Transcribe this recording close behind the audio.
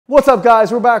What's up,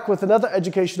 guys? We're back with another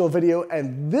educational video,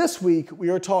 and this week we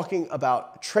are talking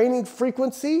about training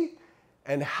frequency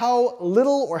and how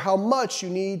little or how much you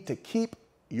need to keep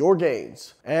your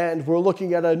gains. And we're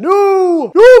looking at a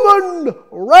new human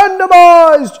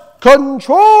randomized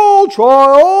control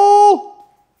trial.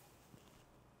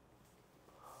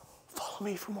 Follow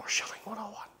me for more Shilling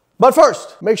 101. But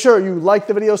first, make sure you like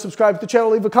the video, subscribe to the channel,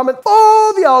 leave a comment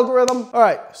for the algorithm. All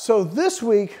right, so this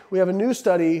week we have a new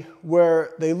study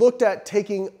where they looked at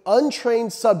taking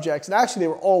untrained subjects, and actually they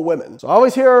were all women. So I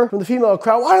always hear from the female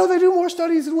crowd, why don't they do more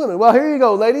studies in women? Well, here you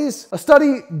go, ladies. A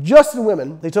study just in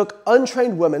women. They took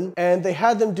untrained women and they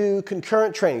had them do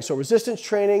concurrent training, so resistance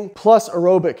training plus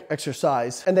aerobic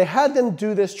exercise. And they had them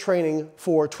do this training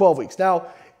for 12 weeks. Now,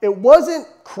 it wasn't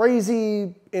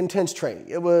crazy intense training.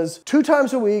 It was 2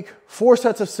 times a week, 4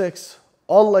 sets of 6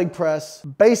 on leg press,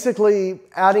 basically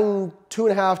adding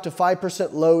 2.5 to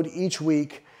 5% load each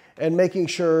week and making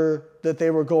sure that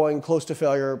they were going close to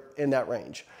failure in that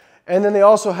range. And then they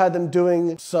also had them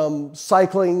doing some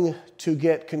cycling to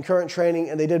get concurrent training,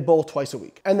 and they did both twice a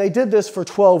week. And they did this for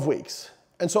 12 weeks.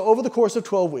 And so over the course of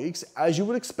 12 weeks, as you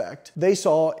would expect, they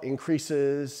saw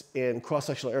increases in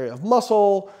cross-sectional area of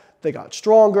muscle. They got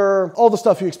stronger, all the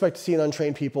stuff you expect to see in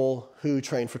untrained people who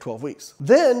trained for 12 weeks.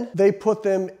 Then they put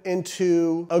them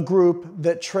into a group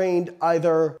that trained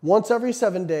either once every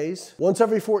 7 days, once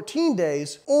every 14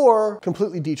 days, or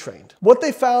completely detrained. What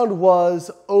they found was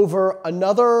over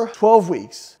another 12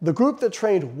 weeks, the group that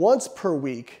trained once per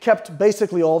week kept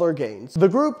basically all their gains. The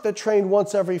group that trained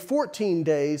once every 14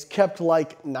 days kept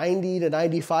like 90 to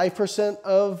 95%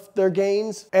 of their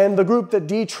gains. And the group that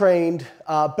detrained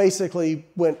basically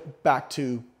went back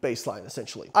to baseline,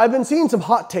 essentially. I've been seeing some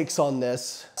hot takes on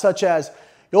this, such as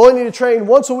you only need to train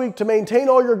once a week to maintain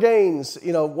all your gains,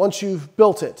 once you've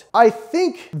built it. I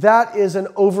think that is an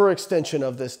overextension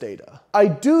of this data. I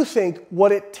do think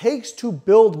what it takes to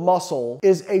build muscle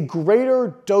is a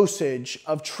greater dosage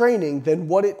of training than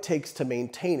what it takes to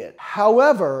maintain it.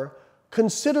 However,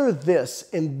 consider this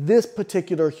in this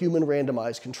particular human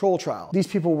randomized control trial. These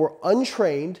people were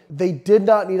untrained. They did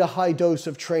not need a high dose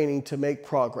of training to make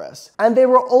progress. And they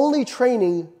were only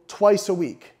training twice a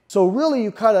week. So really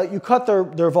you cut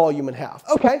their volume in half.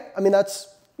 Okay, I mean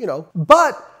that's,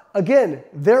 but again,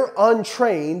 they're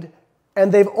untrained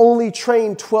and they've only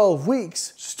trained 12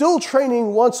 weeks, still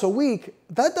training once a week.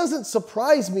 That doesn't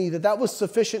surprise me that was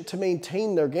sufficient to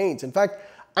maintain their gains. In fact,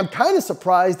 I'm kind of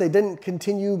surprised they didn't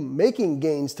continue making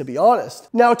gains, to be honest.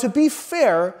 Now, to be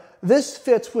fair, this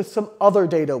fits with some other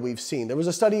data we've seen. There was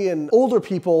a study in older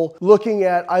people looking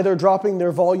at either dropping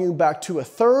their volume back to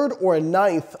 1/3 or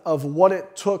 1/9 of what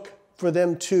it took for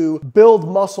them to build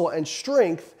muscle and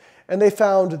strength. And they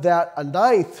found that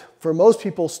 1/9 for most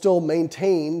people still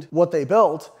maintained what they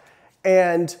built,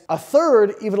 and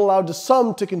 1/3 even allowed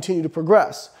some to continue to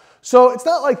progress. So it's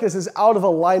not like this is out of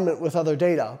alignment with other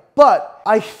data, but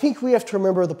I think we have to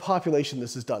remember the population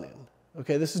this is done in.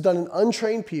 Okay, this is done in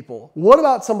untrained people. What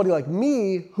about somebody like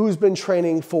me who's been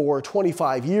training for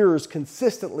 25 years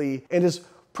consistently and is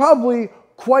probably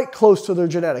quite close to their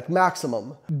genetic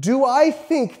maximum? Do I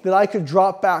think that I could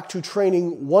drop back to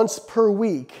training once per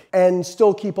week and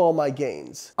still keep all my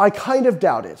gains? I kind of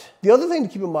doubt it. The other thing to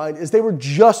keep in mind is they were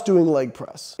just doing leg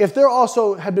press. If they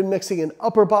also had been mixing in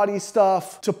upper body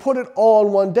stuff, to put it all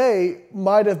in one day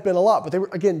might have been a lot, but they were,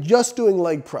 again, just doing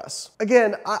leg press.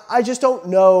 Again, I just don't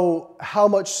know how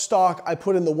much stock I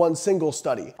put in the one single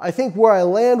study. I think where I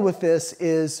land with this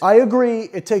is, I agree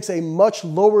it takes a much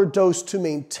lower dose to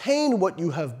maintain what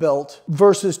you have built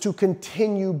versus to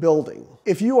continue building.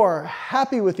 If you are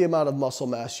happy with the amount of muscle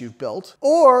mass you've built,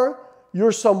 or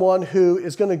you're someone who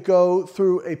is going to go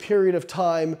through a period of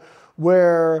time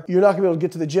where you're not going to be able to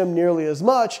get to the gym nearly as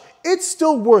much, it's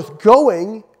still worth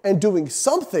going and doing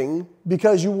something,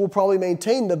 because you will probably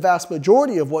maintain the vast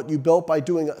majority of what you built by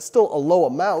doing still a low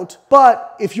amount.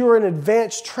 But if you're an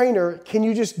advanced trainer, can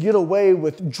you just get away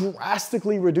with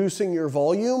drastically reducing your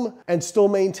volume and still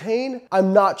maintain?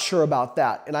 I'm not sure about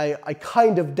that, and I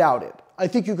kind of doubt it. I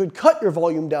think you could cut your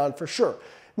volume down for sure.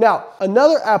 Now,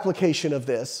 another application of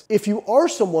this, if you are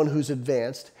someone who's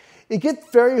advanced, it gets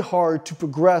very hard to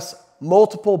progress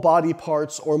multiple body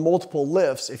parts or multiple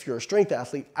lifts if you're a strength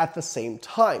athlete at the same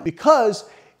time, because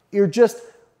you're just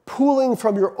pooling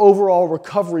from your overall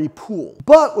recovery pool.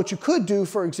 But what you could do,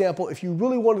 for example, if you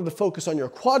really wanted to focus on your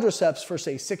quadriceps for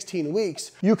say 16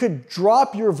 weeks, you could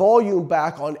drop your volume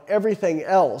back on everything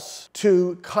else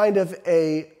to kind of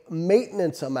a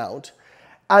maintenance amount,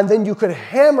 and then you could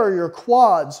hammer your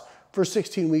quads for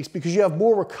 16 weeks because you have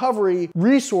more recovery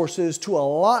resources to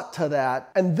allot to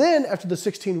that. And then after the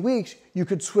 16 weeks, you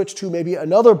could switch to maybe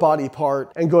another body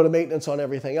part and go to maintenance on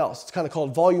everything else. It's kind of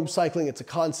called volume cycling. It's a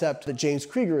concept that James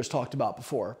Krieger has talked about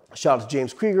before. Shout out to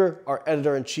James Krieger, our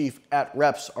editor-in-chief at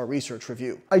Reps, our research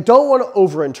review. I don't want to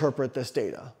overinterpret this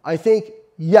data. I think,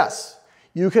 yes,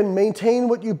 you can maintain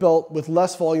what you built with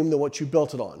less volume than what you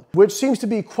built it on, which seems to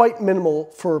be quite minimal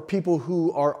for people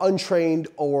who are untrained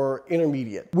or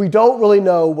intermediate. We don't really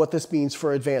know what this means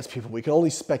for advanced people. We can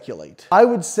only speculate. I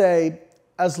would say,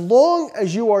 as long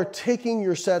as you are taking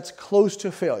your sets close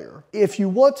to failure, if you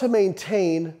want to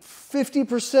maintain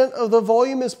 50% of the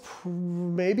volume is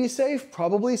maybe safe,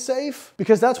 probably safe,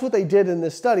 because that's what they did in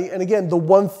this study. And again, the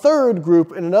 1/3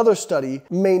 group in another study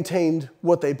maintained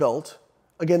what they built.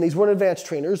 Again, these weren't advanced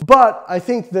trainers, but I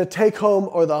think the take home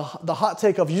or the hot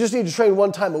take of you just need to train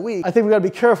 1 time a week, I think we gotta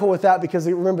be careful with that because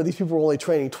remember, these people were only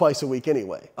training twice a week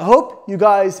anyway. I hope you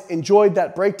guys enjoyed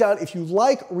that breakdown. If you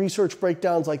like research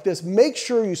breakdowns like this, make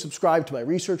sure you subscribe to my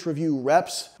research review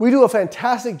Reps. We do a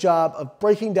fantastic job of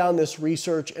breaking down this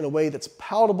research in a way that's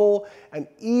palatable and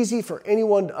easy for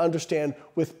anyone to understand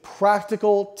with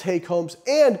practical take homes.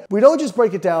 And we don't just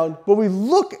break it down, but we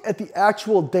look at the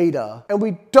actual data and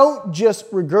we don't just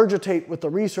regurgitate what the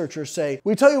researchers say.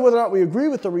 We tell you whether or not we agree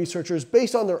with the researchers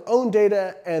based on their own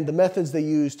data and the methods they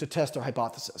use to test their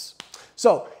hypothesis.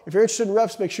 So if you're interested in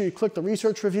Reps, make sure you click the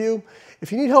research review.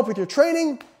 If you need help with your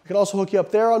training, we can also hook you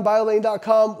up there on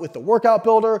biolayne.com with the workout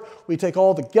builder. We take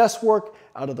all the guesswork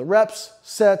out of the reps,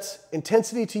 sets,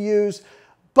 intensity to use,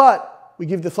 but we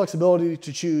give you the flexibility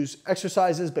to choose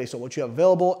exercises based on what you have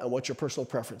available and what your personal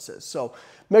preference is. So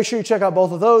make sure you check out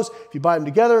both of those. If you buy them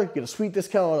together, you get a sweet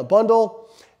discount on a bundle.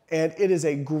 And it is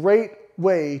a great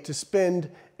way to spend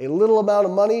a little amount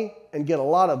of money and get a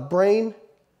lot of brain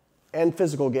and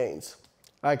physical gains.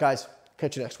 All right, guys,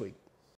 catch you next week.